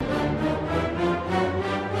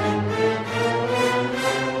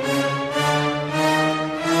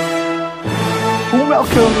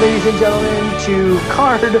Welcome, ladies and gentlemen, to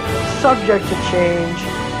Card Subject to Change,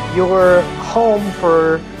 your home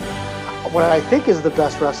for what I think is the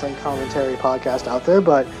best wrestling commentary podcast out there,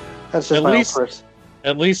 but that's just my own person.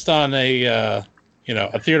 At least on a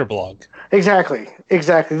theater blog. Exactly.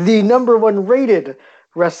 The number one rated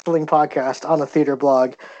wrestling podcast on a theater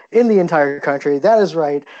blog in the entire country. That is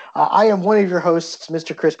right. I am one of your hosts,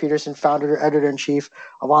 Mr. Chris Peterson, founder, editor-in-chief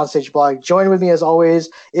of Onstage Blog. Joining with me, as always,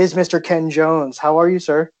 is Mr. Ken Jones. How are you,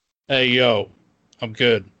 sir? Hey, yo. I'm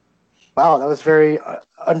good. Wow, that was very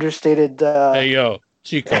understated. Hey, yo.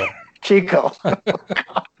 Chico. Chico.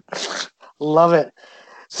 Love it.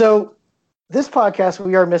 So, this podcast,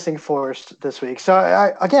 we are missing Forrest this week. So,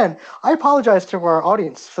 I apologize to our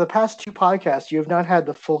audience. For the past two podcasts, you have not had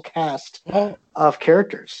the full cast of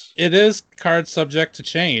characters. It is card subject to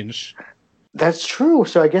change. That's true.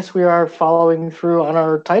 So, I guess we are following through on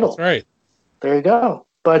our title. That's right. There you go.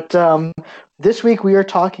 But this week, we are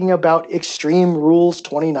talking about Extreme Rules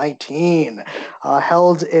 2019,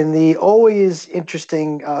 held in the always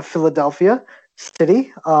interesting Philadelphia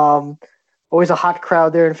city. Always a hot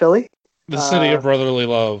crowd there in Philly. The city of brotherly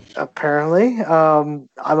love. Apparently. I'm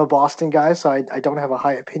a Boston guy, so I don't have a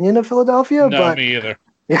high opinion of Philadelphia. No, me either.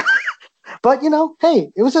 Yeah. But, hey,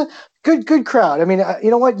 it was a good crowd. I mean, you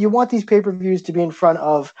know what? You want these pay-per-views to be in front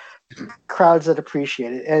of crowds that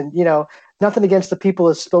appreciate it. And, nothing against the people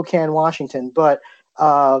of Spokane, Washington, but,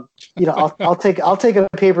 I'll take a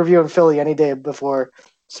pay-per-view in Philly any day before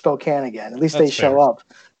Spokane again. At least they show up.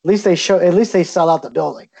 At least they sell out the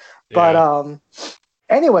building. Yeah. But,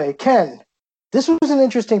 anyway, Ken, this was an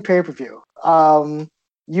interesting pay-per-view.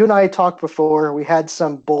 You and I talked before. We had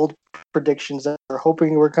some bold predictions that we're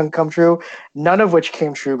hoping were going to come true, none of which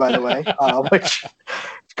came true, by the way, which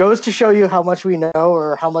goes to show you how much we know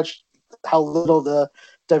or how little the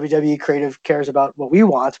WWE creative cares about what we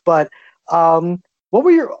want. But what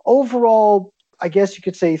were your overall, I guess you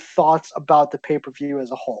could say, thoughts about the pay-per-view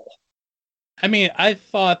as a whole? I mean, I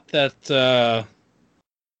thought that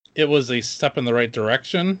it was a step in the right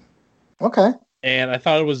direction. Okay. And I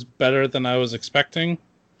thought it was better than I was expecting.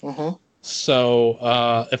 Mm-hmm.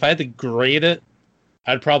 So if I had to grade it,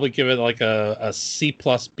 I'd probably give it like a C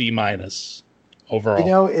plus B minus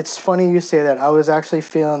overall. It's funny you say that. I was actually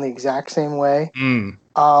feeling the exact same way.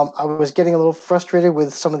 I was getting a little frustrated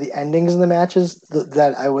with some of the endings in the matches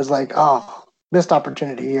that I was like, oh, missed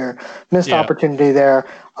opportunity here, opportunity there.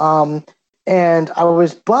 And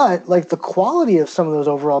but like the quality of some of those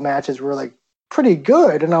overall matches were like pretty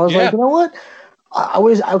good. And I was like, you know what? I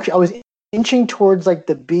was inching towards like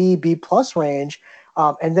the B plus range.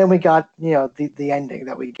 And then we got, the ending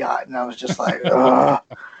that we got. And I was just like, ugh.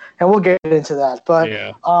 And we'll get into that. But,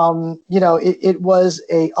 it was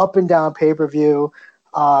a up and down pay-per-view.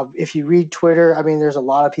 If you read Twitter, I mean, there's a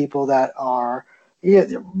lot of people that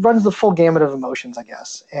it runs the full gamut of emotions, I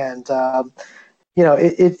guess. And,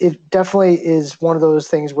 it definitely is one of those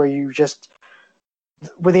things where you just,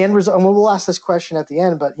 with the end result, and we'll ask this question at the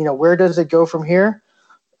end, but, where does it go from here?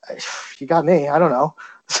 You got me. I don't know.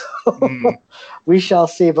 We shall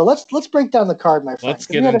see. But let's break down the card, my friend. Let's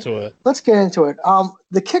get into it.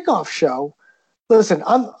 The kickoff show. Listen,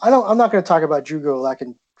 I'm not going to talk about Drew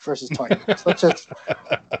Gulak versus Tony. Let's just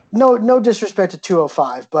no disrespect to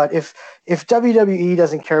 205, but if WWE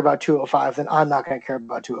doesn't care about 205, then I'm not going to care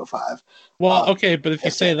about 205. Well, okay, but if you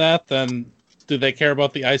say that, then do they care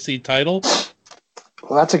about the IC title?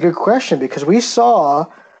 Well, that's a good question because we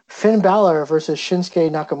saw Finn Balor versus Shinsuke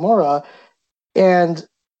Nakamura, and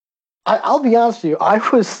I'll be honest with you,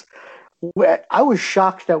 I was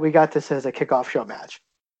shocked that we got this as a kickoff show match.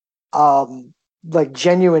 Like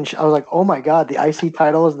genuine. I was like, oh my god, the IC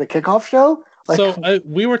title is the kickoff show. Like, so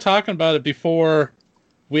we were talking about it before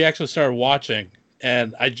we actually started watching,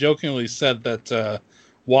 and I jokingly said that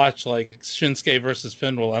watch like Shinsuke versus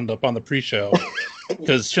Finn will end up on the pre-show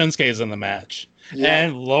because Shinsuke is in the match. Yeah.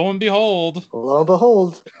 And lo and behold,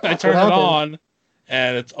 I turned it on,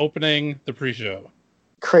 and it's opening the pre-show.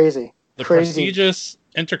 Crazy. The prestigious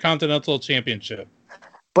Intercontinental Championship.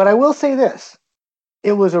 But I will say this: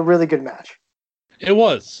 it was a really good match. It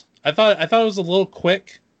was. I thought it was a little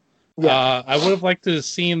quick. Yeah. I would have liked to have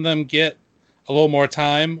seen them get a little more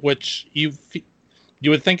time, which you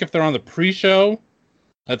would think if they're on the pre-show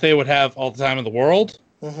that they would have all the time in the world.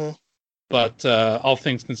 Mm-hmm. But all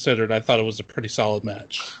things considered, I thought it was a pretty solid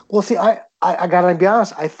match. Well, see, I gotta be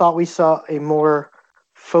honest. I thought we saw a more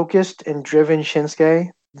focused and driven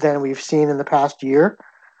Shinsuke than we've seen in the past year.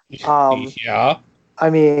 Yeah. I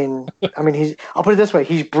mean, I'll put it this way: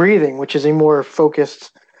 he's breathing, which is a more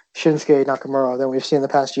focused Shinsuke Nakamura than we've seen in the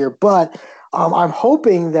past year. But I'm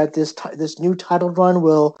hoping that this new title run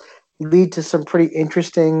will, lead to some pretty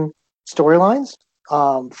interesting storylines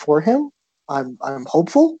for him. I'm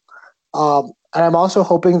hopeful, and I'm also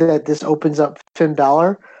hoping that this opens up Finn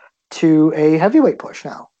Balor to a heavyweight push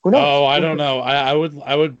now. Who knows? Oh, I don't know. I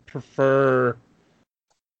would prefer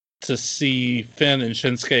to see Finn and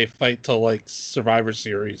Shinsuke fight till like Survivor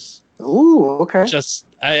Series. Ooh, okay.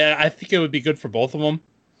 I think it would be good for both of them.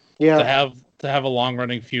 Yeah. To have a long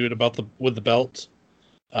running feud with the belt,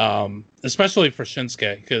 especially for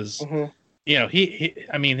Shinsuke, because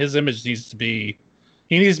his image needs to be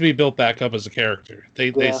built back up as a character.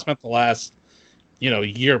 They spent the last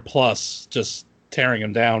year plus just tearing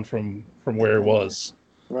him down from where it was.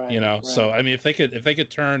 Right. Right. So I mean, if they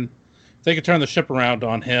could turn the ship around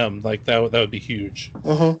on him, like that would be huge.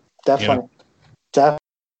 Mm-hmm. Definitely.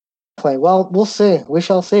 Definitely. Well, we'll see. We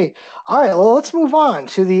shall see. All right. Well, let's move on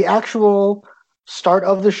to the actual start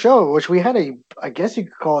of the show, which we had I guess you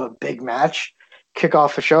could call it a big match, kick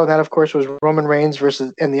off the show. And that, of course, was Roman Reigns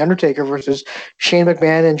and The Undertaker versus Shane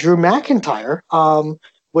McMahon and Drew McIntyre,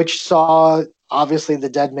 which saw obviously the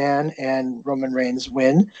Dead Man and Roman Reigns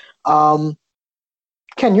win.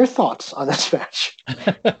 Ken, your thoughts on this match?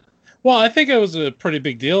 Well, I think it was a pretty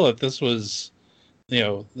big deal that this was,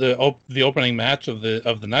 the opening match of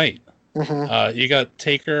the night. Mm-hmm. You got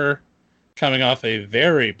Taker coming off a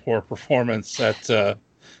very poor performance at the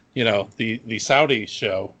Saudi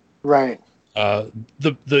show. Right.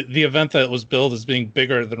 The event that was billed as being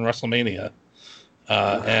bigger than WrestleMania,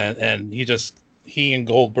 and he and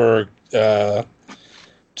Goldberg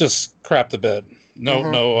just crapped a bit.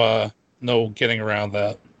 No getting around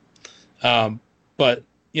that. But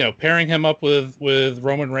pairing him up with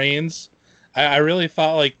Roman Reigns, I really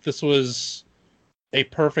thought like this was a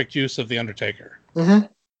perfect use of The Undertaker,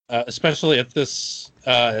 especially at this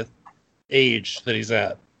age that he's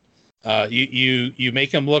at. You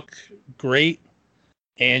make him look great,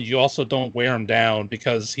 and you also don't wear him down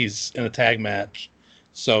because he's in a tag match,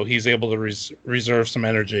 so he's able to reserve some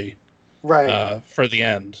energy, right, for the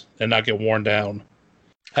end and not get worn down,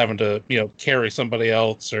 having to carry somebody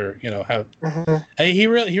else or have. He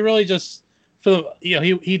really just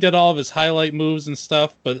he did all of his highlight moves and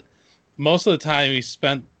stuff, but most of the time he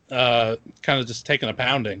spent kind of just taking a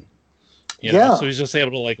pounding. So he's just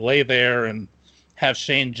able to like lay there and have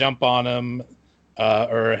Shane jump on him,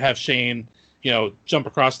 or have Shane, jump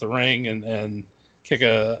across the ring and kick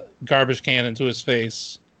a garbage can into his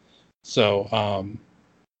face. So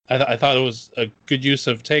I thought it was a good use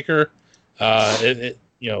of Taker. The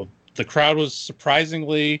crowd was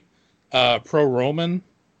surprisingly pro Roman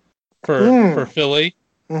for Philly,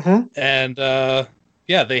 and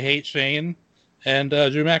they hate Shane and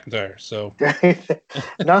Drew McIntyre. So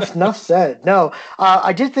enough said. No,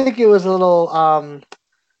 I did think it was a little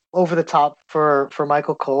over the top for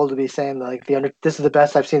Michael Cole to be saying like this is the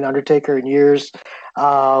best I've seen Undertaker in years.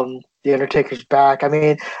 The Undertaker's back. I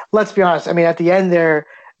mean, let's be honest. I mean, at the end there,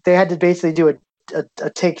 they had to basically do a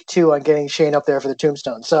take two on getting Shane up there for the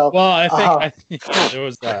tombstone. So well, I think there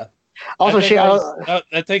was that. Also, Shane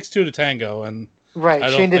that takes two to tango, and right.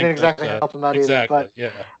 Shane didn't exactly help him out either. But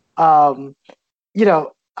yeah. I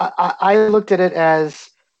looked at it as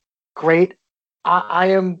great. I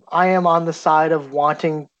am on the side of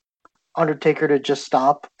wanting Undertaker to just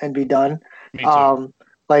stop and be done. Me too.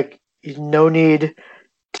 Like no need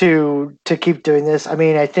to keep doing this. I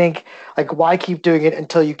mean, I think like why keep doing it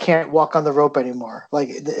until you can't walk on the rope anymore? Like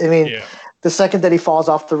I mean, the second that he falls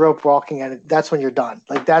off the rope walking at it, that's when you're done.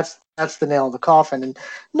 Like that's the nail in the coffin, and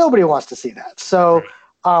nobody wants to see that. So. Right.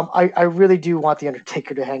 I really do want the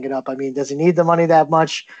Undertaker to hang it up. I mean, does he need the money that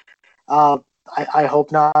much? I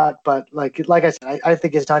hope not. But like I said, I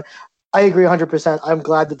think it's time. I agree 100%. I'm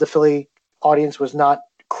glad that the Philly audience was not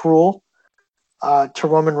cruel to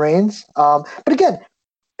Roman Reigns. But again,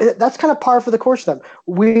 that's kind of par for the course for them.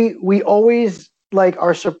 We always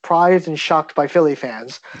are surprised and shocked by Philly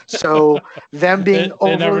fans. So them being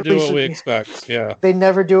they never do what we expect. Yeah, they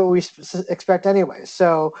never do what we expect anyway.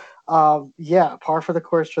 So. Par for the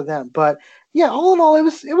course for them. But yeah, all in all, it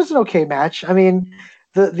was an okay match. I mean,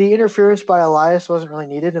 the interference by Elias wasn't really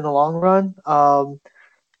needed in the long run.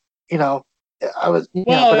 It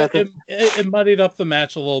muddied up the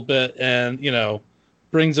match a little bit, and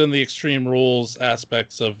brings in the Extreme Rules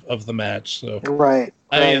aspects of the match. So right.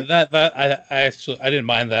 I didn't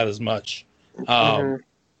mind that as much. But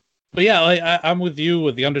yeah, I'm with you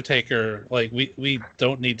with the Undertaker. Like we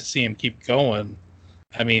don't need to see him keep going.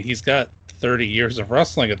 I mean, he's got 30 years of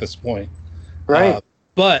wrestling at this point. Right.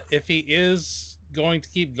 But if he is going to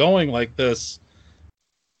keep going like this,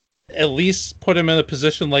 at least put him in a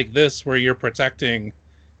position like this where you're protecting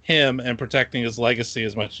him and protecting his legacy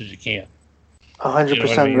as much as you can.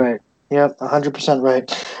 100% right. Yep, 100%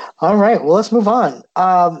 right. All right, well, let's move on.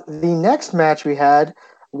 The next match we had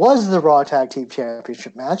was the Raw Tag Team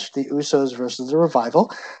Championship match, the Usos versus the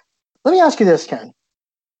Revival. Let me ask you this, Ken.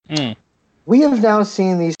 We have now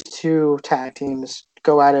seen these two tag teams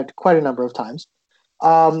go at it quite a number of times.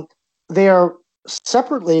 They are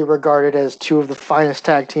separately regarded as two of the finest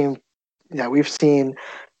tag team that we've seen,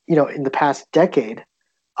 in the past decade.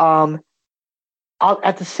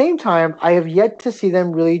 At the same time, I have yet to see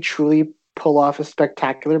them really truly pull off a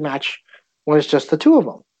spectacular match when it's just the two of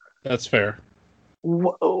them. That's fair.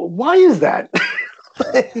 Why is that?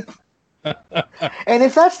 And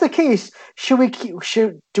if that's the case, do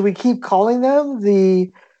we keep calling them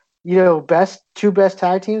the two best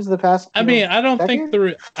tag teams of the past? I don't think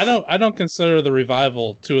I don't consider the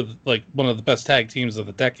Revival one of the best tag teams of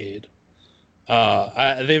the decade.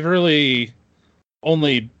 They've really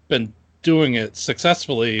only been doing it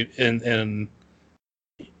successfully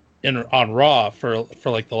on Raw for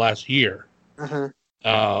like the last year.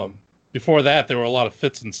 Before that, there were a lot of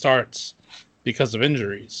fits and starts because of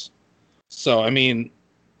injuries. So I think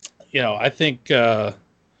I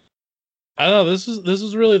don't know. This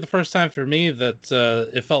was really the first time for me that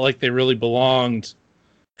it felt like they really belonged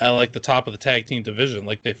at like the top of the tag team division.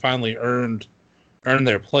 Like they finally earned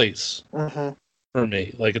their place for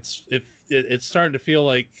me. Like it's starting to feel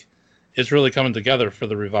like it's really coming together for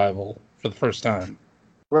the Revival for the first time.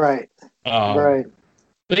 Right. Right.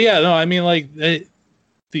 But yeah, no,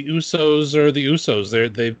 the Usos are the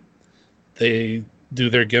Usos. They do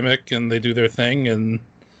their gimmick and they do their thing, and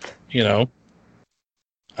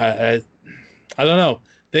I don't know.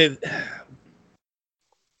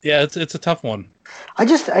 It's a tough one. I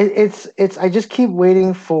just keep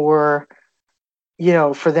waiting for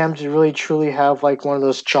them to really truly have like one of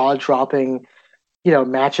those jaw-dropping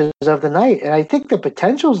matches of the night. And I think the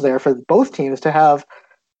potential's there for both teams to have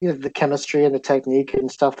the chemistry and the technique and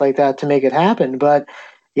stuff like that to make it happen. But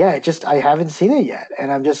yeah, I haven't seen it yet. And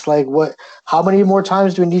I'm just like, how many more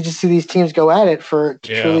times do we need to see these teams go at it to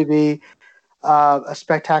truly be a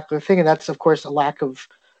spectacular thing? And that's, of course, a lack of,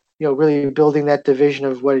 really building that division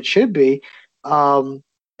of what it should be.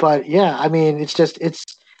 But yeah, it's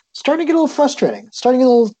starting to get a little frustrating, starting to get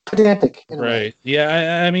a little pedantic. Right.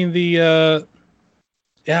 Yeah.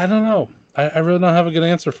 I don't know. I really don't have a good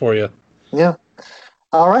answer for you. Yeah.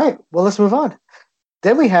 All right. Well, let's move on.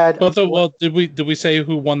 Then we had. Did we say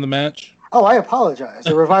who won the match? Oh, I apologize.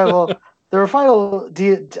 The Revival.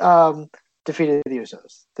 Defeated the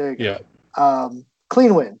Usos. There you go. Yeah.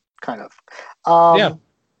 Clean win, kind of. Yeah.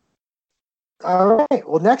 All right.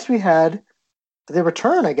 Well, next we had the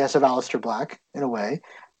return, I guess, of Aleister Black in a way,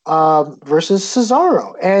 versus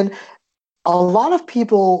Cesaro, and a lot of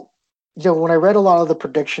people. When I read a lot of the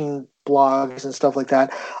prediction blogs and stuff like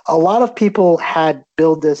that, a lot of people had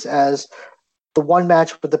billed this as the one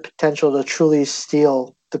match with the potential to truly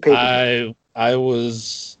steal the pay-per-view. I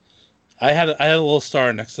had a little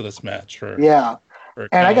star next to this match for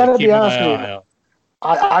and I gotta be honest with you,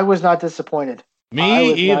 I was not disappointed.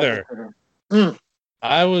 Me either.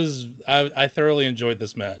 I thoroughly enjoyed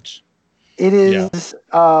this match. It is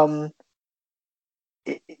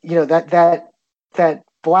that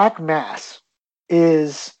Black Mass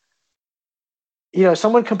is,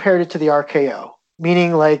 someone compared it to the RKO,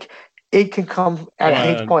 meaning like it can come at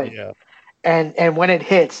any point. Yeah. And when it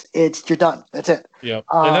hits, you're done. That's it. Yeah.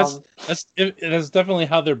 And that's definitely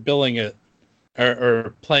how they're billing it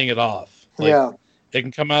or playing it off. Like, it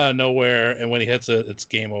can come out of nowhere, and when he hits it, it's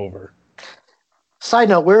game over. Side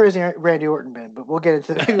note, where is Randy Orton been? But we'll get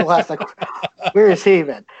into the last where is he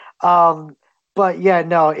been? But yeah,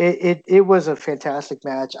 no, it was a fantastic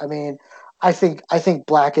match. I think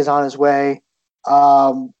Black is on his way.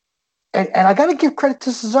 And I got to give credit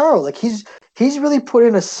to Cesaro. Like he's really put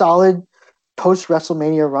in a solid post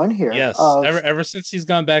WrestleMania run here. Yes, ever since he's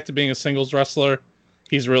gone back to being a singles wrestler,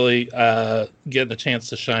 he's really getting a chance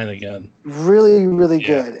to shine again. Really, really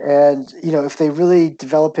good. And if they really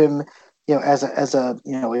develop him, as a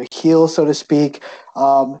heel, so to speak,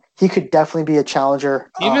 he could definitely be a challenger.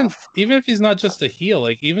 Even if he's not just a heel,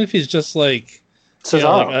 like even if he's just like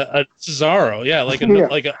Cesaro, like a Cesaro,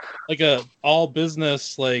 like a all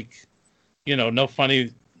business, like no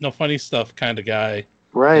funny stuff kind of guy.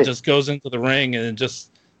 Right. He just goes into the ring and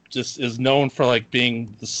just is known for like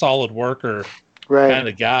being the solid worker kind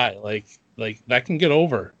of guy. Like that can get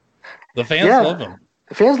over. The fans love him.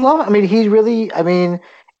 The fans love him. He really.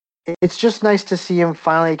 It's just nice to see him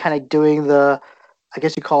finally kind of doing the, I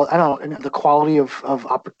guess you call it, I don't know, the quality of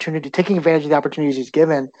opportunity, taking advantage of the opportunities he's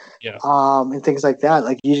given, and things like that.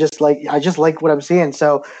 Like I just like what I'm seeing.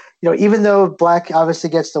 So, even though Black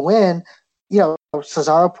obviously gets the win,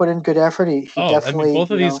 Cesaro put in good effort. He definitely. I mean,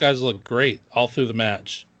 both of these guys look great all through the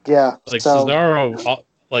match. Yeah, like Cesaro,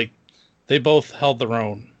 like they both held their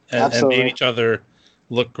own and made each other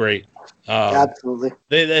look great. Absolutely.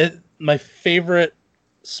 My favorite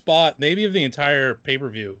spot, maybe of the entire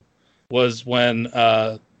pay-per-view, was when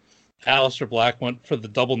Aleister Black went for the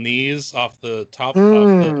double knees off the top of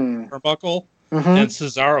the turnbuckle, and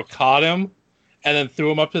Cesaro caught him and then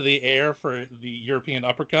threw him up to the air for the European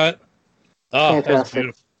uppercut. Oh, fantastic. That was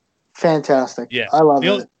beautiful. Fantastic. Yeah. I love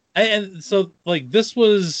it. And so, like, this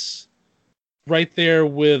was right there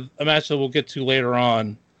with a match that we'll get to later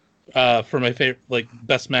on for my favorite, like,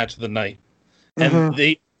 best match of the night. And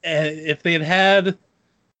if they had,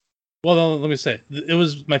 well, let me say, it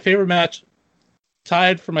was my favorite match,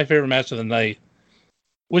 tied for my favorite match of the night,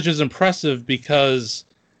 which is impressive because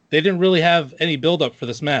they didn't really have any build-up for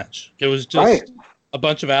this match. It was just a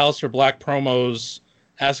bunch of Aleister Black promos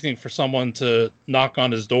asking for someone to knock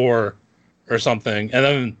on his door or something. And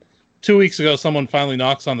then 2 weeks ago, someone finally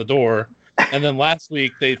knocks on the door. And then last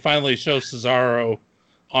week, they finally show Cesaro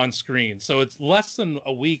on screen. So it's less than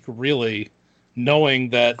a week, really, knowing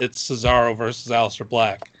that it's Cesaro versus Aleister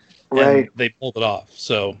Black. Right. And they pulled it off.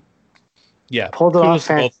 So, yeah. Pulled it off.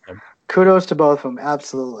 Kudos to both of them.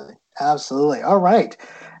 Absolutely. Absolutely. All right.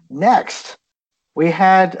 Next, we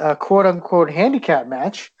had a quote-unquote handicap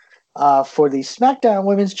match for the SmackDown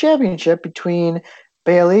Women's Championship between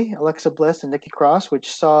Bayley, Alexa Bliss, and Nikki Cross, which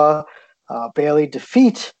saw Bayley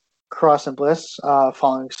defeat Cross and Bliss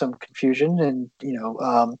following some confusion and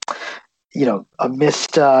a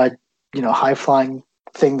missed high flying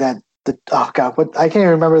thing that I can't even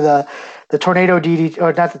remember the tornado DD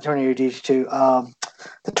or not the tornado DD2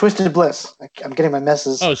 the Twisted Bliss. I'm getting my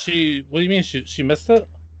messes. Oh, what do you mean she missed it?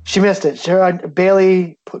 She missed it.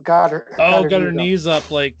 Bayley got her knees up,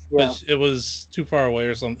 like, but it was too far away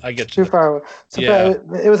or something. I get you. Too far away.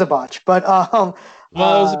 It was a botch, but well, it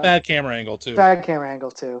was a bad camera angle too. But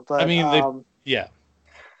I mean,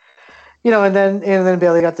 and then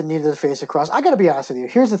Bayley got the knee to the face across. I got to be honest with you.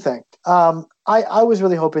 Here's the thing. I was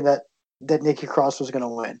really hoping that Nikki Cross was going to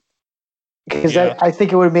win because I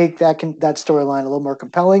think it would make that storyline a little more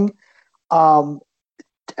compelling.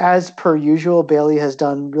 As per usual, Bayley has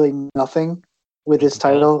done really nothing with this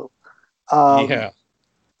title. I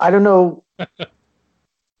don't know.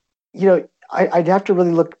 I'd have to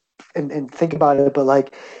really look and think about it. But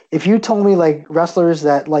like, if you told me like wrestlers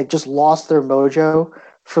that like just lost their mojo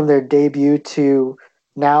from their debut to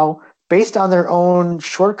now, based on their own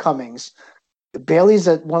shortcomings, Bayley's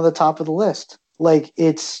at one of the top of the list. Like,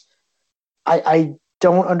 I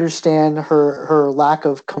don't understand her lack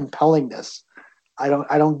of compellingness. I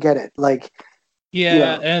don't get it. Like,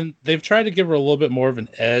 and they've tried to give her a little bit more of an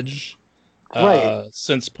edge,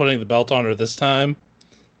 since putting the belt on her this time,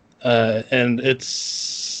 and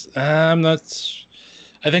it's I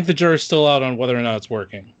think the jury's still out on whether or not it's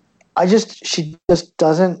working. She just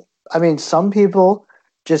doesn't. I mean, some people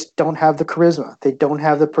just don't have the charisma. They don't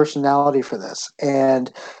have the personality for this,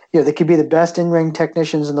 and they could be the best in-ring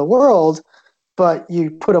technicians in the world, but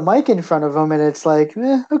you put a mic in front of them, and it's like,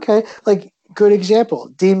 okay, like. Good example,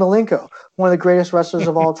 Dean Malenko, one of the greatest wrestlers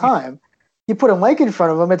of all time. You put a mic in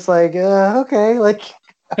front of him, it's like, okay, like,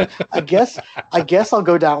 I guess I'll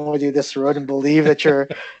go down with you this road and believe that you're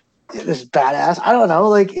this badass. I don't know,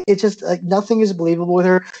 like, it's just like nothing is believable with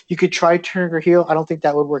her. You could try turning her heel. I don't think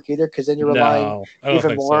that would work either because then you're relying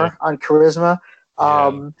even more on charisma.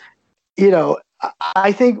 I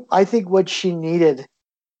think what she needed,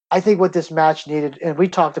 I think what this match needed, and we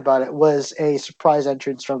talked about it, was a surprise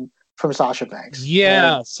entrance from Sasha Banks.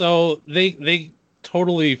 Yeah, so they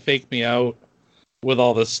totally faked me out with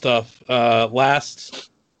all this stuff. Last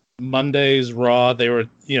Monday's Raw, they were,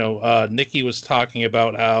 Nikki was talking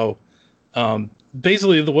about how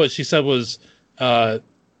basically what she said was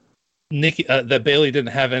Nikki that Bayley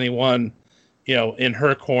didn't have anyone, in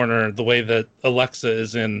her corner the way that Alexa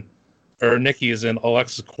is in, or Nikki is in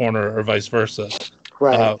Alexa's corner, or vice versa.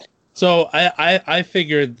 Right. So I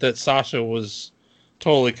figured that Sasha was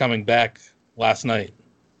totally coming back last night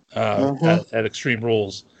at Extreme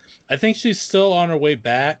Rules. I think she's still on her way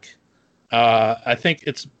back. I think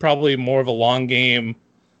it's probably more of a long game,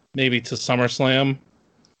 maybe to SummerSlam,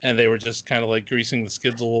 and they were just kind of like greasing the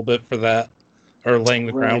skids a little bit for that, or laying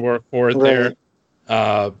the groundwork for it there.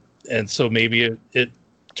 And so maybe it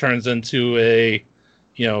turns into a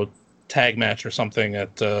tag match or something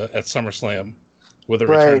at SummerSlam with a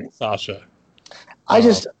return to Sasha. I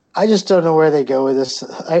just don't know where they go with this.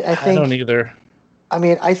 I think, I don't either. I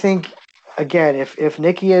mean, I think, again, if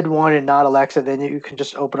Nikki had won and not Alexa, then you can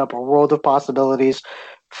just open up a world of possibilities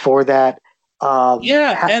for that.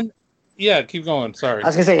 And Yeah, keep going. Sorry. I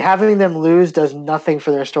was gonna say having them lose does nothing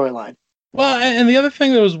for their storyline. Well, and the other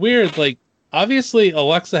thing that was weird, like obviously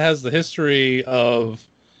Alexa has the history of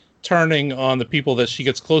turning on the people that she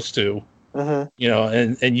gets close to,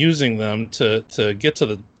 and using them to get to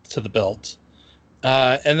the belt.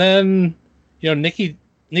 And then,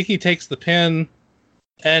 Nikki takes the pin,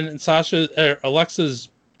 and Alexa's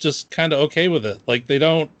just kind of okay with it. Like they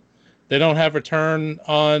don't have a turn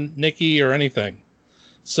on Nikki or anything.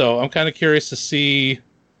 So I'm kind of curious to see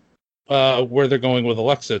where they're going with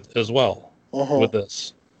Alexa as well with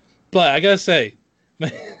this. But I gotta say,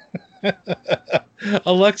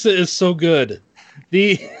 Alexa is so good.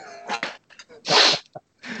 It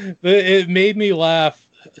made me laugh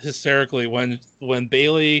hysterically when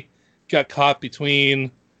Bayley got caught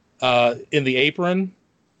between in the apron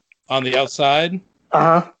on the outside,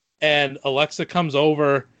 and Alexa comes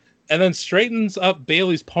over and then straightens up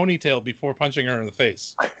Bayley's ponytail before punching her in the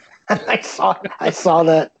face. I saw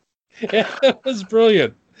that. It was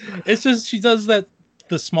brilliant. It's just she does the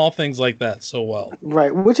small things like that so well.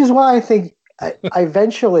 Right, which is why I think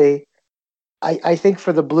eventually, I think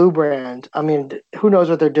for the Blue brand, I mean, who knows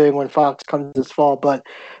what they're doing when Fox comes this fall, but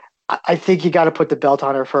I think you got to put the belt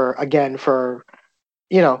on her for an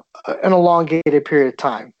elongated period of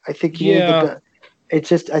time. I think you need the belt. I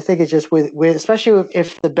think it's just with especially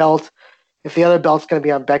if the other belt's going to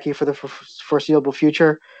be on Becky for the foreseeable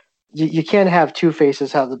future, you can't have two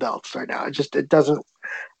faces have the belts right now. It doesn't.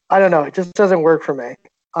 I don't know. It just doesn't work for me.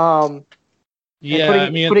 Putting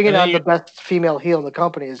it on the best female heel in the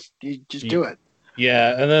company is you just do it.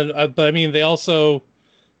 Yeah, and then but I mean, they also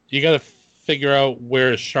you got to figure out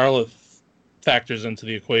where Charlotte factors into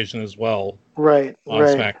the equation as well. Right. On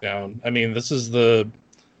SmackDown. I mean, this is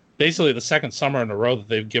basically the second summer in a row that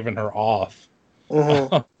they've given her off.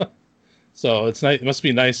 So it's nice. It must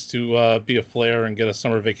be nice to be a Flair and get a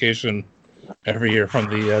summer vacation every year from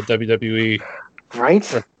the WWE.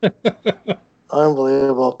 Right?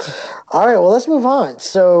 Unbelievable. All right, well, let's move on.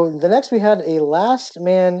 So the next we had a last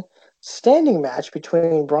man standing match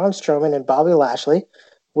between Braun Strowman and Bobby Lashley,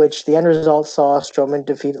 which the end result saw Strowman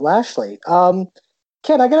defeat Lashley.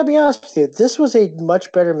 Ken, I gotta be honest with you, this was a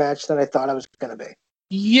much better match than I thought it was gonna be.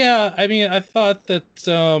 Yeah, I mean, I thought that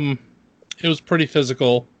it was pretty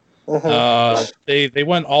physical. They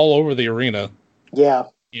went all over the arena. Yeah.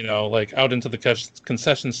 Like out into the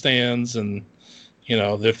concession stands, and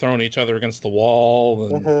they're throwing each other against the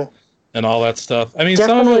wall and all that stuff. I mean,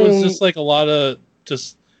 Definitely. Some of it was just like a lot of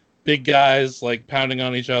just big guys like pounding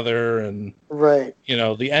on each other, and right.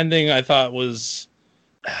 The ending I thought was,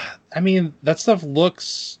 I mean, that stuff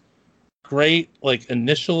looks great. Like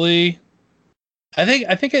initially, I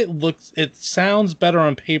think it sounds better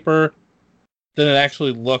on paper than it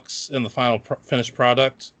actually looks in the final finished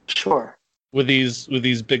product. Sure. With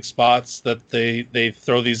these big spots that they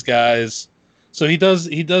throw these guys. So he does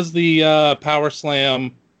the power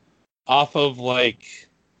slam off of like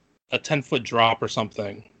a 10-foot drop or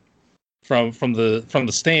something from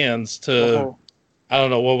the stands to I don't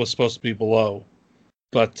know what was supposed to be below.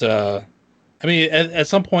 But I mean at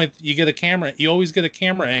some point you always get a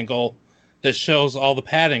camera angle that shows all the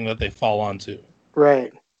padding that they fall onto.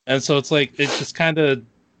 Right. And so it's like it just kind of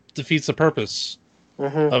defeats the purpose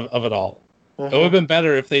of it all. It would have been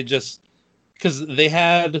better if they just, because they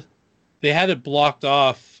had it blocked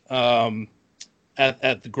off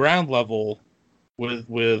at the ground level with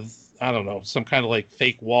I don't know, some kind of like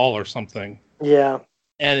fake wall or something. Yeah.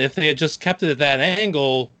 And if they had just kept it at that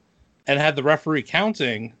angle and had the referee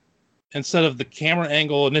counting instead of the camera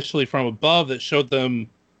angle initially from above that showed them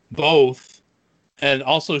both and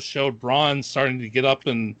also showed Braun starting to get up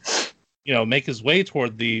and make his way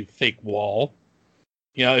toward the fake wall.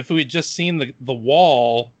 If we had just seen the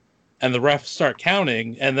wall and the refs start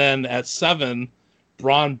counting, and then at 7,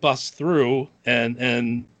 Braun busts through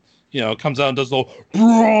and comes out and does the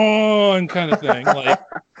Braun kind of thing, like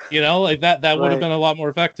like that would have been a lot more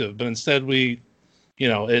effective. But instead, we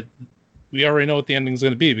already know what the ending's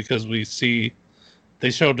going to be because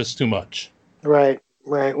they showed us too much. Right,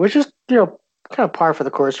 which is kind of par for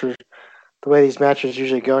the course for the way these matches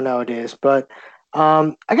usually go nowadays, but.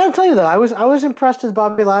 I gotta tell you though, I was impressed with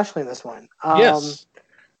Bobby Lashley in this one. Yes.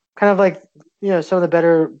 Kind of like some of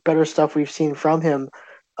the better stuff we've seen from him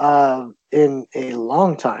in a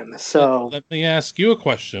long time. So let me ask you a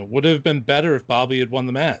question: would it have been better if Bobby had won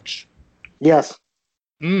the match? Yes.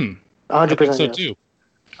 100%. So yes. Too.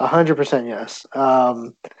 100% yes.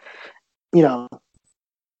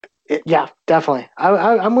 Yeah, definitely.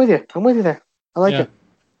 I'm with you. I'm with you there. I like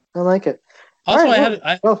it. Also, right,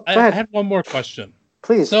 I had one more question.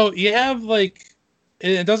 Please. So you have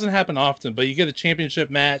it doesn't happen often, but you get a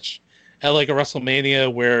championship match at like a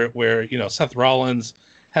WrestleMania where Seth Rollins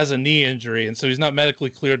has a knee injury and so he's not medically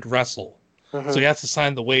cleared to wrestle. So he has to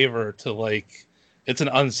sign the waiver to like it's an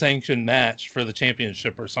unsanctioned match for the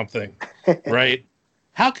championship or something, right?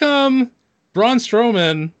 How come Braun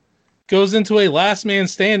Strowman goes into a last man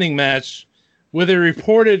standing match with a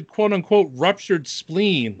reported quote unquote ruptured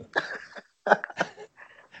spleen?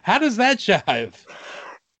 How does that jive?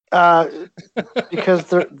 Because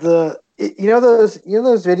those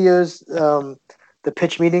videos, the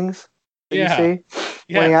pitch meetings that you see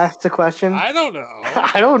when he asks the question. I don't know.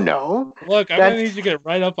 I don't know. Look, I'm gonna need you to get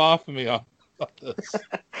right up off of me on this.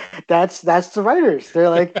 That's the writers. They're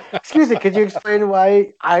like, excuse me, could you explain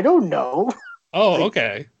why? I don't know. Oh, like,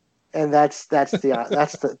 okay. And that's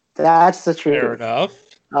the truth. Fair enough.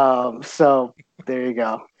 So there you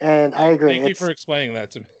go. And I agree. Thank you for explaining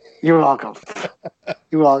that to me. You're welcome.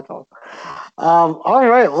 You're welcome. All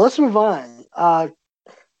right, well, let's move on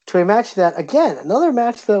to a match that, again, another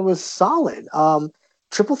match that was solid.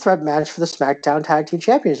 Triple threat match for the SmackDown Tag Team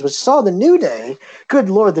Champions, which saw the New Day. Good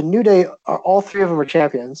Lord, the New Day all three of them are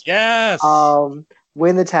champions. Yes.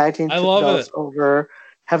 Win the tag team belts over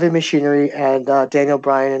Heavy Machinery and Daniel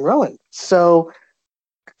Bryan and Rowan. So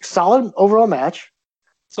solid overall match.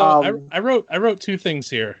 So I wrote two things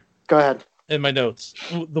here. Go ahead. In my notes.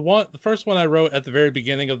 The first one I wrote at the very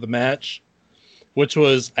beginning of the match, which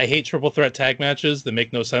was I hate triple threat tag matches that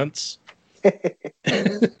make no sense.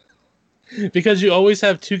 Because you always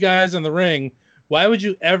have two guys in the ring. Why would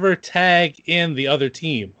you ever tag in the other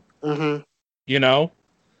team? Mm-hmm. You know?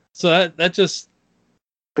 So that just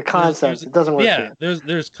the concept it doesn't work. Yeah,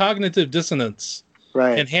 there's cognitive dissonance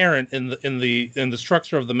inherent in the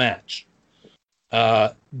structure of the match.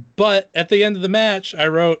 But at the end of the match, I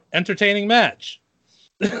wrote entertaining match.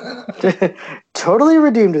 Totally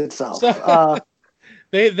redeemed itself. So,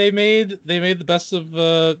 they made the best of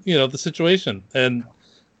the situation, and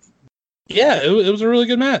yeah, it was a really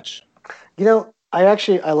good match. I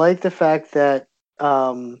like the fact that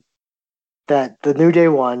that the New Day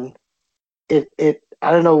won. It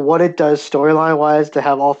I don't know what it does storyline wise to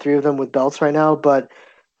have all three of them with belts right now, but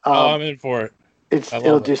I'm in for it.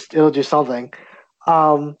 It'll do something.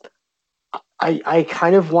 I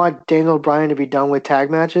kind of want Daniel Bryan to be done with tag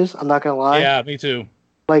matches. I'm not gonna lie. Yeah, me too.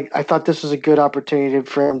 Like I thought this was a good opportunity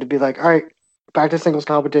for him to be like, all right, back to singles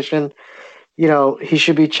competition. He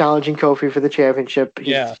should be challenging Kofi for the championship.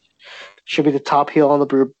 He should be the top heel on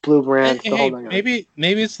the blue brand. Maybe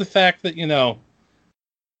it's the fact that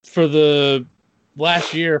for the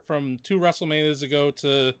last year from 2 WrestleManias ago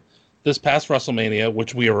to this past WrestleMania,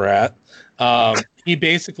 which we were at, he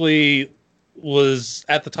basically was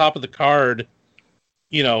at the top of the card,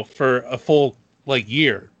 for a full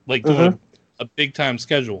year, doing a big time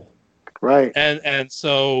schedule. Right. And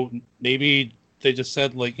so maybe they just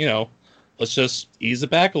said let's just ease it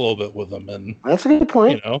back a little bit with him. And that's a good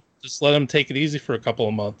point. Just let him take it easy for a couple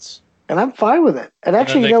of months. And I'm fine with it. And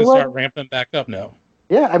actually, they can start ramping back up now.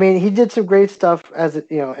 Yeah, I mean, he did some great stuff as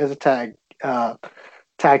a tag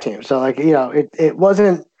team. So it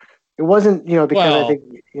wasn't because I think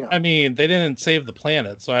I mean, they didn't save the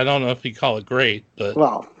planet, so I don't know if you call it great, but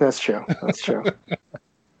that's true. That's true.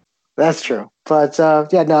 That's true. But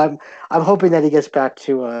I'm hoping that he gets back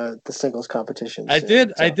to the singles competition. I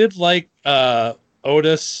did like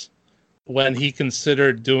Otis when he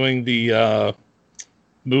considered doing the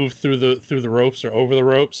move through the ropes or over the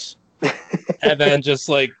ropes, and then just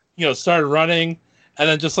started running, and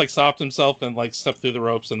then just stopped himself and stepped through the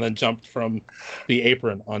ropes and then jumped from the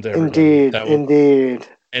apron onto everybody. Indeed.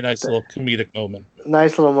 A nice little comedic moment.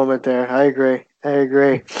 Nice little moment there. I agree.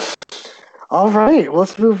 All right,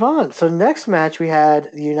 let's move on. So next match we had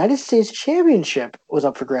the United States Championship was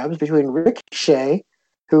up for grabs between Ricochet,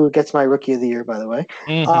 who gets my Rookie of the Year, by the way,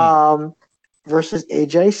 versus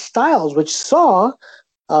AJ Styles, which saw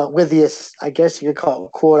with the, I guess you could call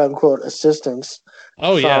it quote unquote assistance.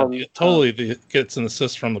 Oh yeah, totally gets an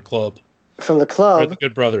assist from the club. From the club, or the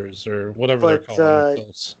Good Brothers, or whatever they're calling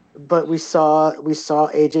themselves. But we saw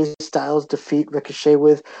AJ Styles defeat Ricochet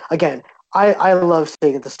with, again, I love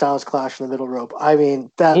seeing the Styles clash in the middle rope. I mean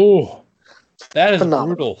that is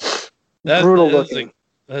phenomenal. Brutal. Brutal looking.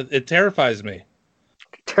 It terrifies me.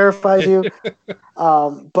 Terrifies you.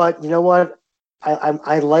 But you know what?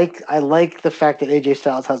 I like the fact that AJ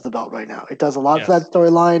Styles has the belt right now. It does a lot for that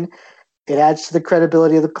storyline. It adds to the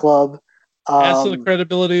credibility of the club. Adds to the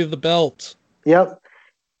credibility of the belt. Yep.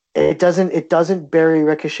 It doesn't bury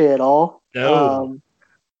Ricochet at all. No.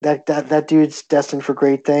 That dude's destined for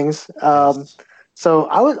great things. So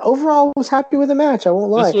I was happy with the match. I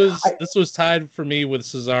won't lie. This was tied for me with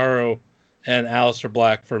Cesaro and Aleister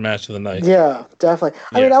Black for match of the night. Yeah, definitely.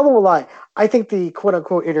 I mean, I won't lie. I think the quote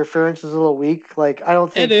unquote interference is a little weak. Like, I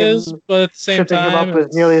don't think it is, but at the same time, him up was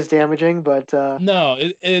nearly as damaging. But no,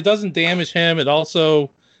 it doesn't damage him. It also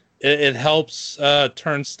it helps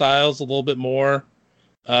turn Styles a little bit more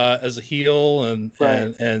as a heel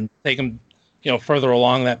and take him further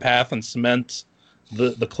along that path and cement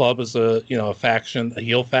the club as a a faction, a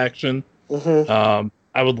heel faction. Mm-hmm.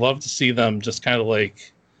 I would love to see them just kind of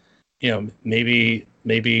like maybe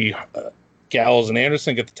Gallows and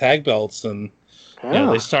Anderson get the tag belts and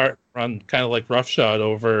they start run kind of like roughshod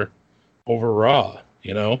over Raw.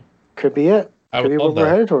 Could be it. I would love what we're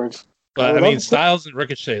headed towards. But I mean, Styles and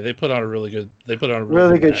Ricochet, they put on a really good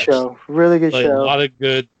good show. Really good show. A lot of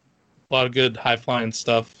good high flying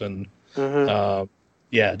stuff, and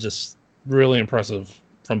just really impressive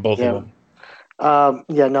from both of them. I'm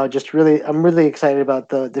really excited about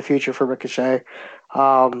the future for Ricochet.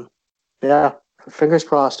 Fingers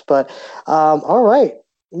crossed. But all right,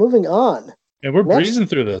 moving on. And we're breezing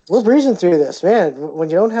through this. We're breezing through this, man. When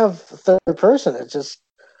you don't have third person, it's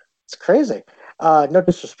crazy. No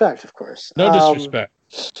disrespect, of course. No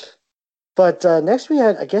disrespect. But next we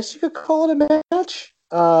had, I guess you could call it a match.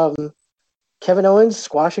 Kevin Owens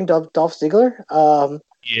squashing Dolph Ziggler. I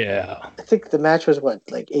think the match was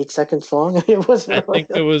 8 seconds long. It wasn't. I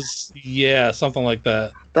think it was something like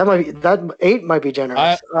that. That 8 might be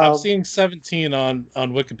generous. I'm seeing 17 on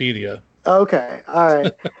Wikipedia. Okay, all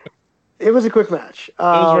right. It was a quick match. It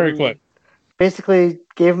was very quick. Basically,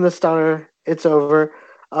 gave him the stunner. It's over.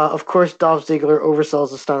 Of course, Dolph Ziggler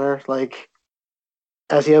oversells the stunner,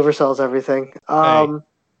 as he oversells everything. I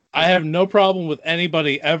have no problem with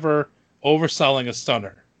anybody ever overselling a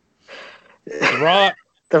stunner. The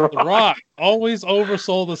Rock always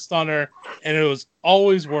oversold a stunner, and it was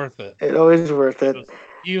always worth it.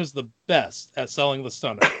 He was the best at selling the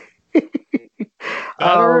stunner.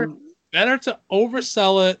 Better to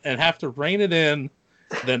oversell it and have to rein it in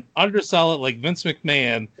than undersell it like Vince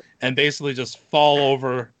McMahon and basically just fall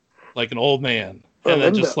over like an old man. Or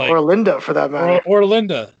Linda for that matter. Or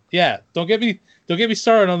Linda. Yeah. Don't get me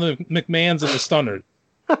started on the McMahons and the stunners.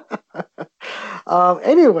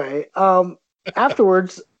 Anyway,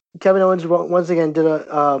 afterwards, Kevin Owens once again did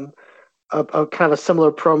a kind of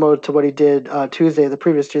similar promo to what he did the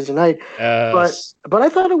previous Tuesday night. Yes. But I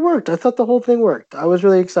thought it worked. I thought the whole thing worked. I was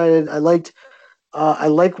really excited. I like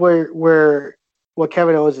what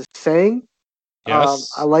Kevin Owens is saying.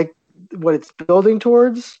 Yes. I like what it's building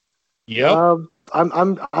towards. Yep.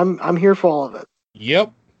 I'm here for all of it.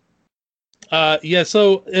 Yep.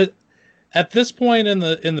 So at this point in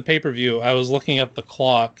the pay-per-view, I was looking at the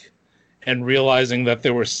clock and realizing that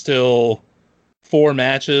there were still 3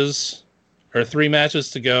 matches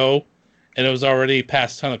to go, and it was already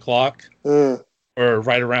past 10 o'clock or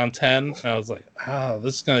right around 10. And I was like,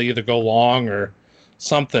 this is going to either go long or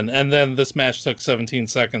something. And then this match took 17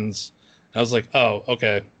 seconds. I was like, oh,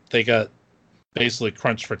 okay. They got basically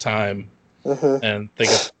crunched for time, and they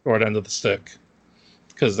got the short end of the stick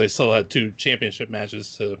because they still had 2 championship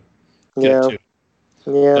matches to get to.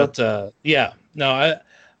 Yeah. But no, I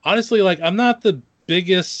honestly I'm not the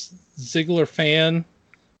biggest Ziggler fan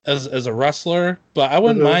as a wrestler, but I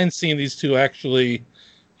wouldn't mind seeing these two actually,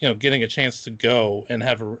 getting a chance to go and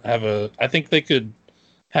have a. I think they could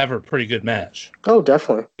have a pretty good match. Oh,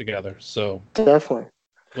 definitely together. So definitely.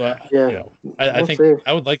 Well, I think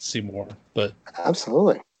I would like to see more, but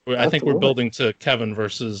absolutely. I think we're building to Kevin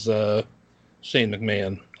versus Shane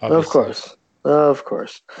McMahon. Obviously. Of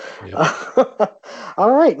course. Yep.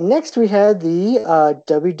 All right. Next, we had the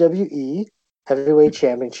WWE Heavyweight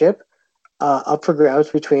Championship up for grabs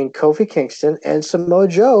between Kofi Kingston and Samoa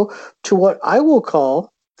Joe to what I will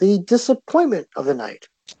call the disappointment of the night.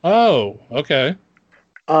 Oh, okay.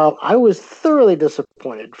 I was thoroughly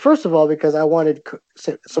disappointed. First of all, because I wanted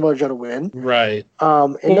Samoa Joe to win. Right.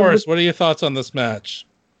 Boris, what are your thoughts on this match?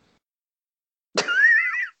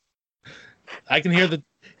 I can hear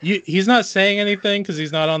he's not saying anything because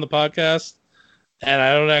he's not on the podcast, and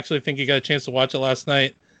I don't actually think he got a chance to watch it last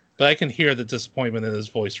night. But I can hear the disappointment in his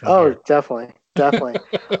voice from here. Definitely.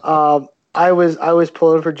 I was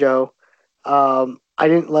pulling for Joe. I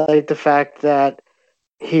didn't like the fact that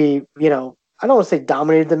he, I don't want to say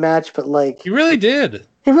dominated the match, but he really did.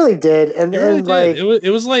 He really did, and it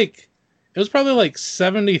was probably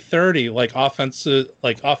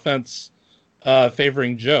 70-30, offense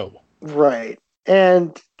favoring Joe. Right,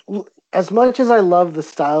 and as much as I love the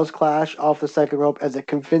Styles Clash off the second rope as a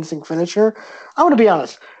convincing finisher, I want to be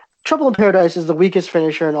honest. Trouble in Paradise is the weakest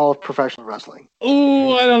finisher in all of professional wrestling.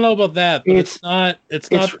 Oh, I don't know about that. But it's not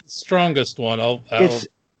the strongest one.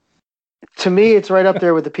 To me, it's right up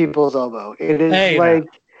there with the people's elbow. It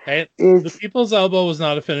is the people's elbow was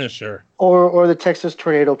not a finisher. Or the Texas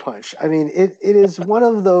Tornado Punch. I mean, it is one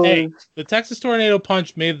of those. Hey, the Texas Tornado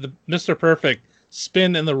Punch made the Mr. Perfect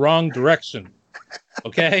spin in the wrong direction.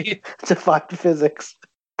 Okay? Defied physics.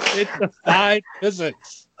 It defied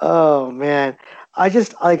physics. Oh man, I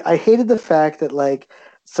hated the fact that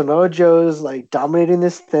Samoa Joe's dominating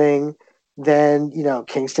this thing. Then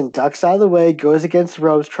Kingston ducks out of the way, goes against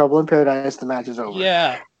Rose, Trouble in Paradise. The match is over.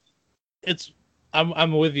 Yeah,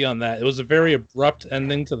 I'm with you on that. It was a very abrupt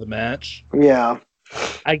ending to the match. Yeah,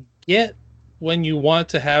 I get when you want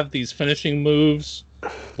to have these finishing moves,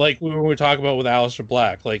 like we were talking about with Aleister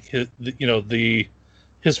Black, like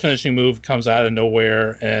his finishing move comes out of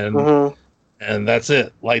nowhere and that's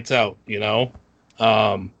it, lights out.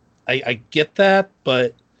 I get that,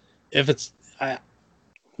 but if it's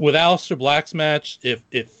with Aleister Black's match, if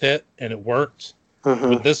it fit and it worked.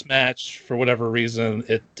 With this match, for whatever reason,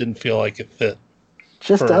 it didn't feel like it fit.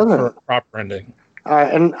 Just doesn't. For a proper ending. All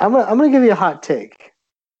right, and I'm gonna give you a hot take.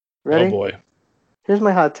 Ready? Oh boy. Here's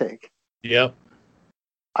my hot take. Yep.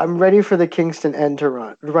 I'm ready for the Kingston end to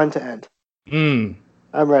run to end. I'm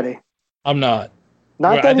ready. I'm not.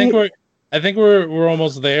 I think we're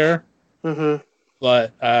almost there.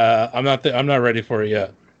 But I'm not ready for it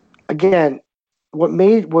yet. Again, what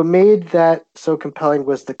made that so compelling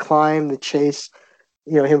was the climb, the chase.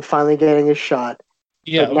 Him finally getting his shot.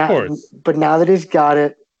 Yeah, of course. But now that he's got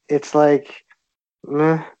it, it's like,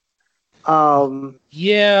 meh.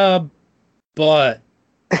 Yeah, but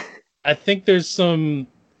I think there's some.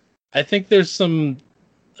 I think they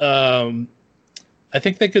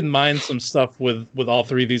could mine some stuff with all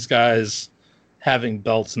three of these guys having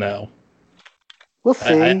belts now. We'll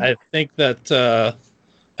see. I think that.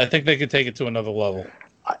 I think they could take it to another level.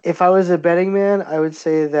 If I was a betting man, I would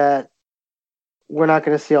say that we're not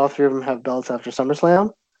going to see all three of them have belts after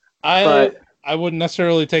SummerSlam. I wouldn't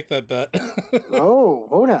necessarily take that bet. No.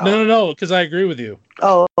 No, because I agree with you.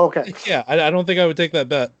 Oh, okay. Yeah, I don't think I would take that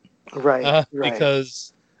bet. Right.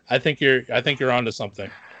 Because I think you're onto something.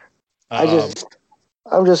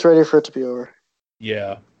 I'm just ready for it to be over.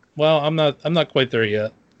 Yeah. Well, I'm not quite there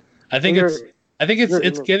yet. I think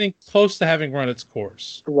it's getting close to having run its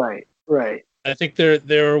course. Right. I think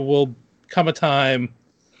there will come a time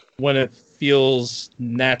when it feels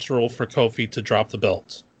natural for Kofi to drop the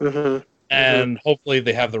belt. And hopefully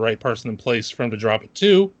they have the right person in place for him to drop it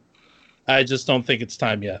too. I just don't think it's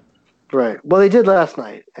time yet. Right. Well, they did last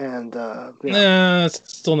night, and nah, it's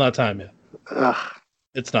still not time yet.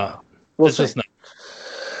 It's not. It's just not.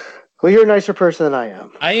 Well, you're a nicer person than I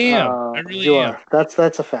am. I am. I really am. That's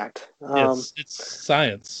a fact. It's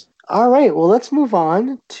science. All right. Well, let's move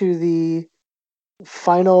on to the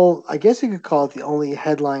final, I guess you could call it the only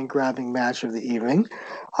headline-grabbing match of the evening.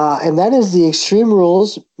 And that is the Extreme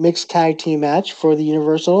Rules mixed tag team match for the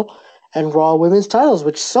Universal and Raw Women's titles,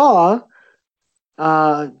 which saw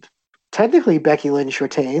technically Becky Lynch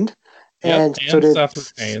retained. And so did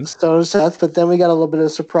Seth, but then we got a little bit of a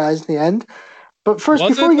surprise in the end. But first,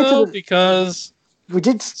 before we get to because we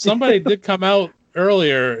did somebody did come out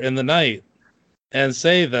earlier in the night and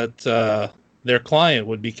say that their client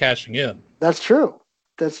would be cashing in. That's true.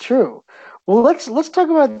 Well, let's talk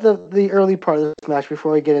about the early part of this match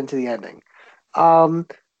before we get into the ending. And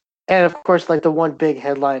of course, the one big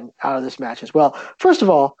headline out of this match as well. First of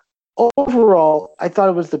all, overall, I thought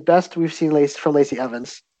it was the best we've seen from Lacey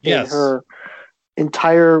Evans in her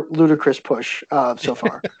entire ludicrous push so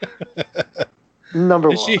far. Number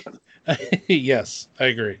one. Yes, I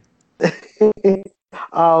agree.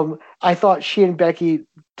 I thought she and Becky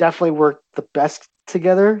definitely worked the best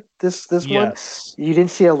together this one. You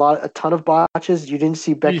didn't see a ton of botches. You didn't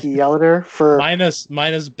see Becky yell at her for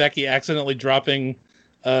minus Becky accidentally dropping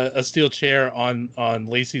a steel chair on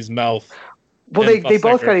Lacey's mouth. Well, they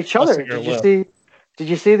both got each other. Did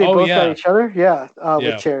you see they both got each other? Yeah,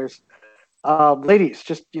 with chairs. Ladies,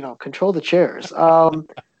 just control the chairs.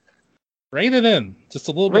 Rein it in just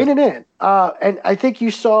a little bit. Rein it in. And I think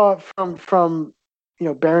you saw from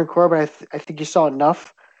Baron Corbin. I think you saw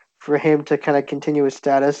enough for him to kind of continue his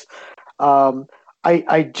status.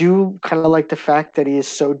 I do kind of like the fact that he is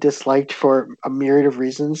so disliked for a myriad of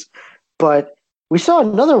reasons, but we saw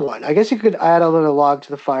another one. I guess you could add a little log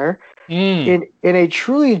to the fire. In a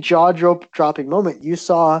truly jaw-dropping moment, you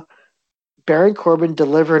saw Baron Corbin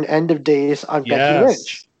deliver an end of days on Becky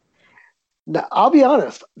Lynch. Now, I'll be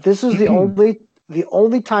honest. This is the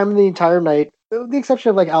only time in the entire night, with the exception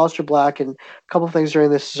of Aleister Black and a couple of things during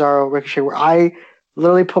this Cesaro Ricochet, where I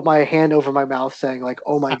literally put my hand over my mouth saying,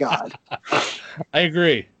 oh my God. I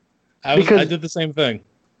agree. I did the same thing.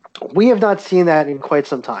 We have not seen that in quite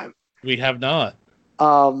some time. We have not.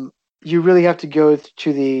 You really have to go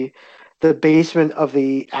to the basement of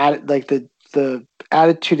the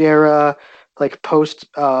Attitude Era, like post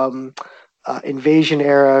invasion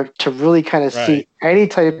era, to really kind of see any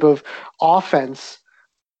type of offense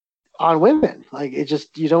on women. Like it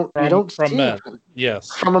just you don't from see men. it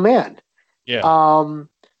Yes, from a man. Yeah.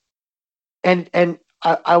 And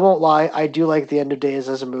I won't lie, I do like the End of Days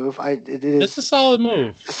as a move. It's a solid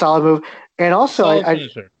move. A solid move. And also I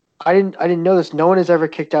didn't know this. No one has ever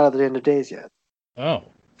kicked out of the End of Days yet. Oh.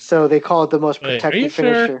 So they call it the most protected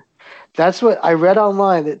finisher. Sure? That's what I read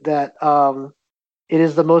online, that it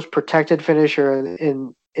is the most protected finisher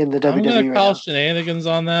in the WWE. I'm gonna call shenanigans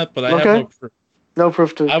on that, but I have no proof. No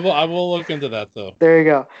proof to. I will look into that though. There you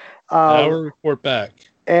go. I will report back.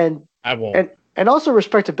 And I won't. And also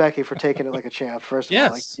respect to Becky for taking it like a champ. First of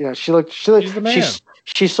all, like, you know, she looked. She's the man.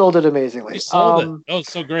 She sold it amazingly. She sold it. Oh,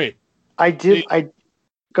 so great. Go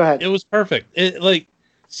ahead. It was perfect.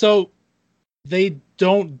 So they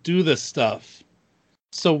don't do this stuff.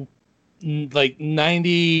 So like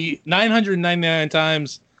 999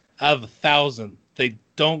 times out of 1,000, they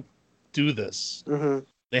don't do this. Mm-hmm.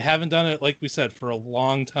 They haven't done it, like we said, for a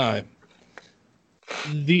long time.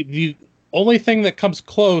 The only thing that comes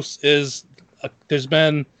close is there's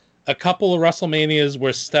been a couple of WrestleManias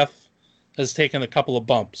where Steph has taken a couple of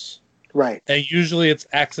bumps. Right. And usually it's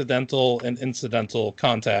accidental and incidental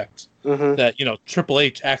contact. Mm-hmm. That, Triple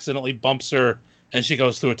H accidentally bumps her and she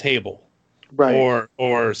goes through a table. Right.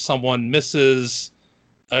 Or someone misses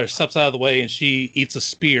or steps out of the way and she eats a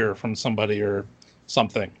spear from somebody or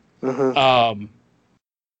something. Mm-hmm.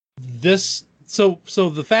 So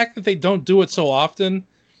the fact that they don't do it so often,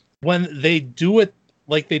 when they do it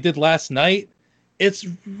like they did last night, it's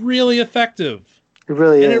really effective. It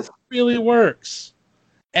really is. It really works.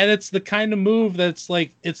 And it's the kind of move that's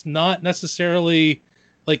like, it's not necessarily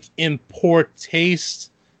like in poor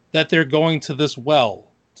taste that they're going to this well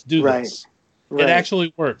to do this. Right. It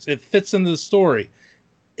actually works. It fits into the story.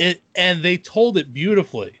 And they told it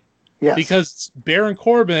beautifully. Yes. Because Baron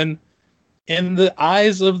Corbin, in the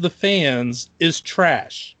eyes of the fans, is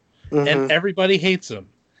trash. Mm-hmm. And everybody hates him.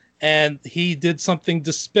 And he did something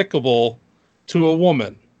despicable to a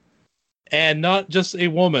woman. And not just a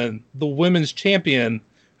woman, the women's champion,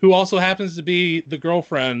 who also happens to be the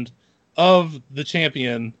girlfriend of the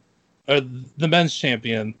champion, or the men's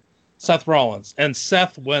champion, Seth Rollins. And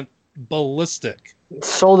Seth went ballistic.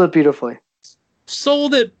 Sold it beautifully.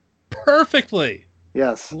 Sold it perfectly.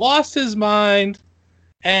 Yes. Lost his mind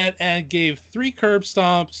and gave 3 curb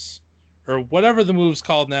stomps, or whatever the move's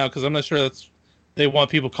called now, because I'm not sure they want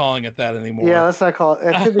people calling it that anymore. Yeah, let's not call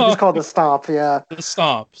it. I think it's called the stomp. Yeah. The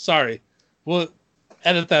stomp. Sorry. We'll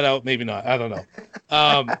edit that out. Maybe not. I don't know.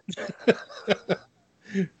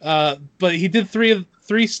 But he did 3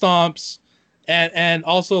 stomps and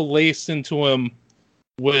also laced into him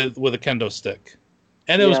with a kendo stick,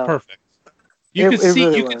 and it was perfect. You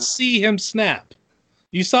could see him snap.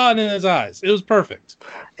 You saw it in his eyes. It was perfect.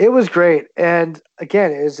 It was great, and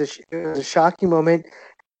again, it was a shocking moment.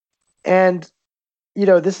 And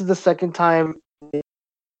this is the second time in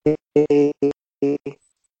a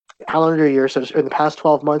calendar year, so in the past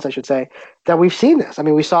 12 months, I should say, that we've seen this. I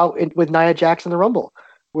mean, we saw it with Nia Jax in the Rumble,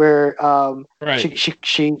 where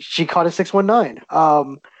she caught a 619.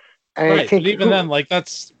 And right, but even then, like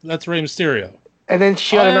that's Rey Mysterio. And then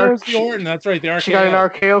she got an Orton. That's right, the RKO. She got an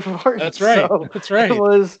RKO from Orton. That's right. So that's right.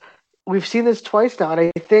 We've seen this twice now, and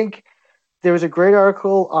I think there was a great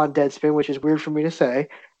article on Deadspin, which is weird for me to say,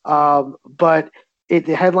 but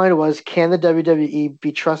the headline was, "Can the WWE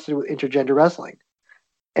be trusted with intergender wrestling?"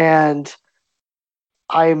 And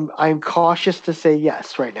I'm cautious to say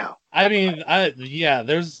yes right now. I mean,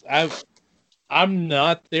 I'm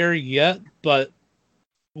not there yet, but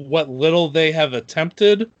what little they have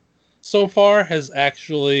attempted so far has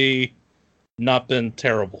actually not been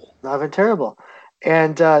terrible. Not been terrible.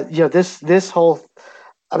 And this whole,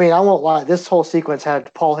 I mean, I won't lie, this whole sequence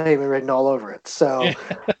had Paul Heyman written all over it. So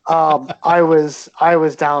I was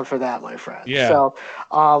down for that, my friend. Yeah. So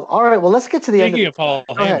all right, well, let's get to the end of Paul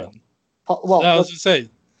Heyman. Well, I was going to say,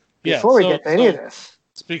 before we get to any of this.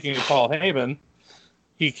 Speaking of Paul Heyman,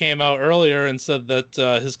 he came out earlier and said that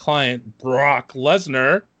his client, Brock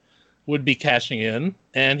Lesnar, would be cashing in,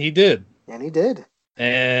 and he did. And he did.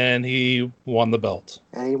 And he won the belt.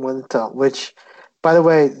 And he won the belt, which, by the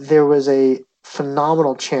way, there was a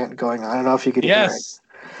phenomenal chant going on. I don't know if you could hear it. Yes.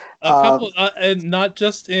 A couple, and not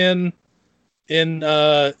just in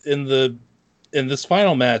this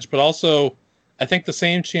final match, but also I think the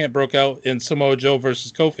same chant broke out in Samoa Joe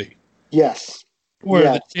versus Kofi. Yes.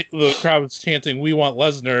 Where the crowd was chanting, "We want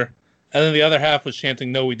Lesnar," and then the other half was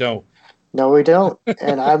chanting, "No, we don't." No, we don't.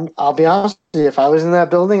 And I'll be honest with you, if I was in that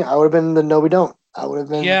building, I would have been the no, we don't. I would have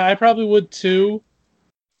been. Yeah, I probably would too.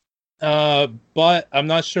 But I'm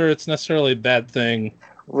not sure it's necessarily a bad thing.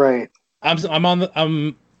 Right. I'm on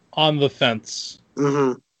the fence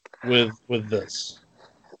with this.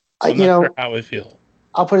 I'm not sure how I feel.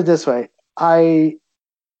 I'll put it this way. I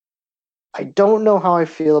don't know how I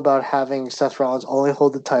feel about having Seth Rollins only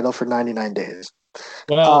hold the title for 99 days.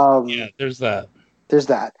 Well, yeah, there's that. There's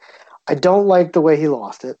that. I don't like the way he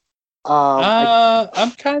lost it.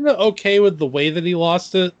 I'm kind of okay with the way that he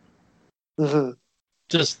lost it. Mm-hmm.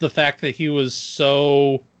 Just the fact that he was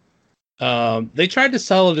so... they tried to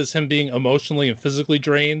sell it as him being emotionally and physically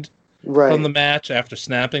drained from the match after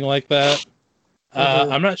snapping like that.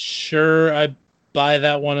 I'm not sure I buy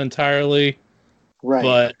that one entirely. Right.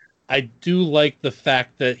 But I do like the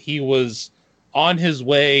fact that he was on his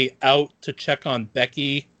way out to check on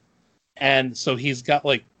Becky, and so he's got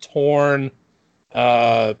like torn.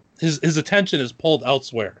 His attention is pulled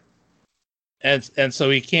elsewhere, and so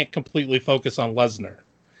he can't completely focus on Lesnar.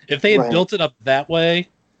 If they had built it up that way,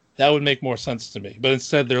 that would make more sense to me. But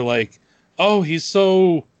instead, they're like, "Oh, he's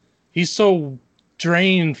so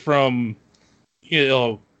drained from,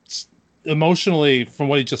 emotionally from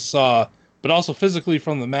what he just saw." But also physically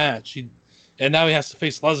from the match, and now he has to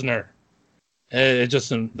face Lesnar. It just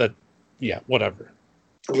that, yeah, whatever.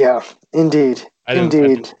 Yeah, indeed,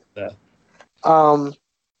 indeed. I'm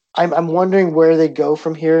wondering where they go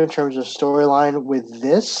from here in terms of storyline with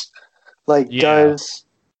this. Like, does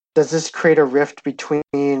this create a rift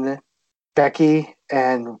between Becky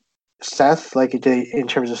and Seth? Like, in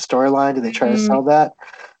terms of storyline, do they try to sell that?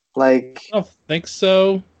 Like, I don't think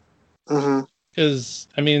so. Mm-hmm. Because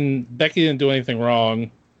Becky didn't do anything wrong.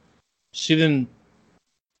 She didn't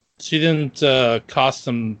cost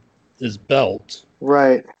him his belt,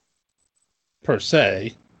 right? Per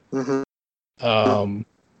se. Mm-hmm.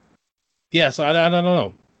 Yeah. So I don't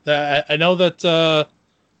know. I know that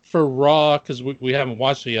for Raw, because we haven't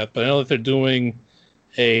watched it yet, but I know that they're doing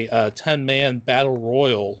a 10-man battle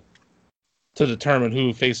royal to determine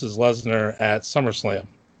who faces Lesnar at SummerSlam.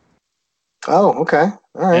 Oh, okay,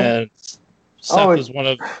 all right. And Seth is one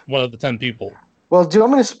of the 10 people. Well, do you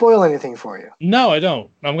want me to spoil anything for you? No, I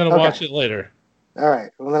don't. I'm going to watch it later. All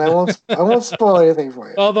right. Well, then I won't spoil anything for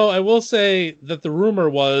you. Although I will say that the rumor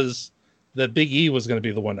was that Big E was going to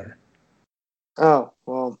be the winner. Oh,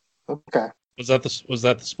 well, okay. Was that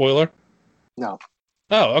the spoiler? No.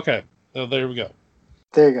 Oh, okay. Oh, there we go.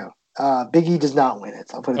 There you go. Big E does not win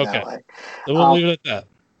it. I'll put it that way. So we'll leave it at that.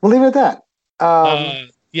 We'll leave it at that.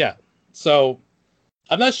 Yeah. So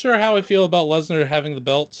I'm not sure how I feel about Lesnar having the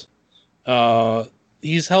belt.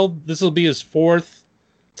 This will be his 4th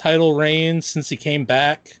title reign since he came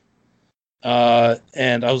back.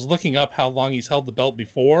 And I was looking up how long he's held the belt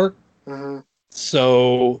before. Mm-hmm.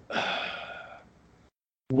 So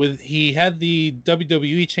he had the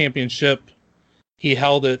WWE Championship. He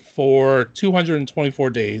held it for 224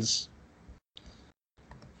 days.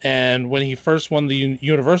 And when he first won the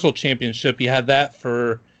Universal Championship, he had that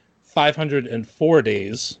for 504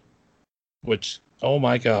 days, which, oh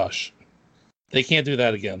my gosh, they can't do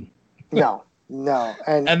that again. No.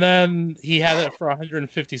 And then he had it for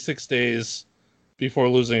 156 days before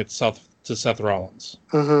losing it to Seth Rollins.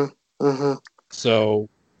 Mm-hmm. Mm-hmm. So,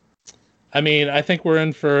 I think we're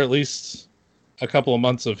in for at least a couple of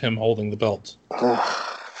months of him holding the belt.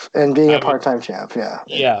 And being a part-time champ, yeah.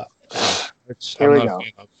 Yeah. Here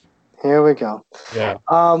we go. Yeah.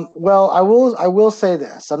 Well, I will say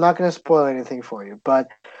this. I'm not going to spoil anything for you, but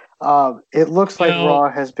it looks like Raw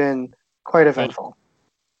has been quite eventful.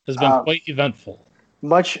 Has been quite eventful.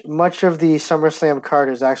 Much of the SummerSlam card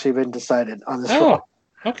has actually been decided on this Raw.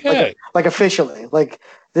 Okay. Like officially. Like,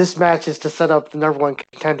 this match is to set up the number 1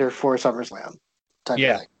 contender for SummerSlam. Type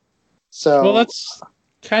of thing. So, well, that's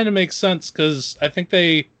kind of makes sense because I think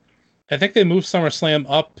they moved SummerSlam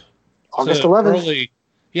up August 11th. Early.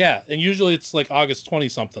 Yeah, and usually it's like August 20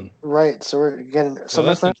 something. Right. So we're getting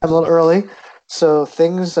SummerSlam a little early. So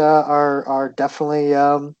things are definitely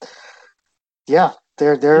they're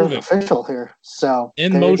official here. So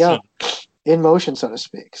in motion. In motion, so to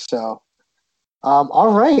speak. So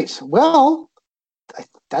all right. Well,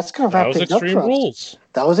 that's gonna wrap things up for us.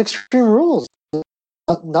 That was Extreme Rules.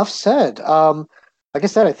 Enough said. Like I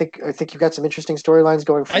said, I think you've got some interesting storylines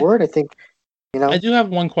going forward. I think, I do have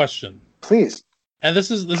one question. Please. And this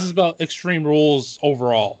is about Extreme Rules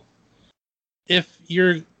overall. If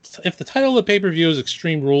the title of the pay-per-view is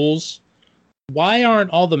Extreme Rules, why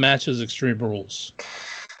aren't all the matches Extreme Rules?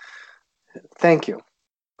 Thank you.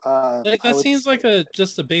 That seems like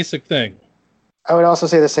just a basic thing. I would also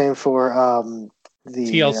say the same for the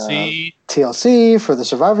TLC, TLC for the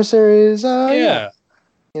Survivor Series. yeah.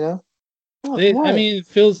 You know, I mean, it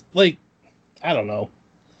feels like, I don't know.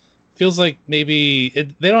 Feels like maybe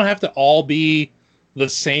they don't have to all be the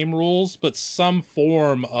same rules, but some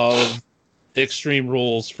form of Extreme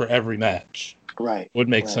Rules for every match, would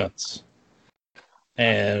make sense.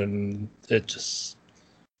 And it just,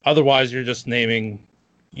 otherwise you're just naming,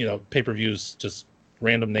 pay-per-views, just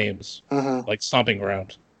random names, like Stomping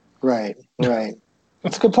Ground. Right.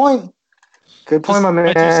 That's a good point. Good point, my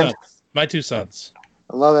man. My 2 cents.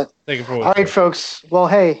 I love it. Thank you for all right, folks. Well,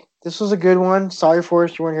 hey, this was a good one. Sorry,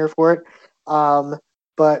 Forrest, you weren't here for it.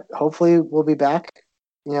 But hopefully we'll be back.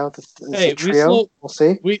 It's a trio. We'll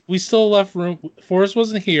see. We still left room. Forrest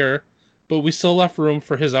wasn't here, but we still left room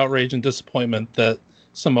for his outrage and disappointment that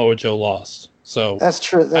Samoa Joe lost. So that's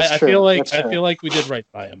true. I feel like we did right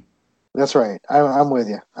by him. That's right. I'm with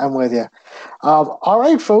you. All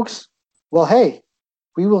right, folks. Well, hey,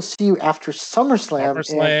 we will see you after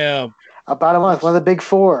SummerSlam. In about a month. One of the big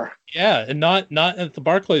 4. Yeah, and not at the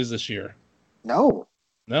Barclays this year. No,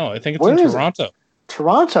 I think it's in Toronto.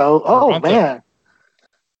 Toronto? Oh, man.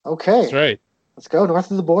 Okay. That's right. Let's go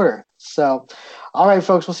north of the border. So, all right,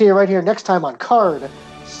 folks. We'll see you right here next time on Card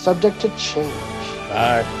Subject to Change.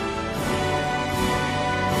 Bye.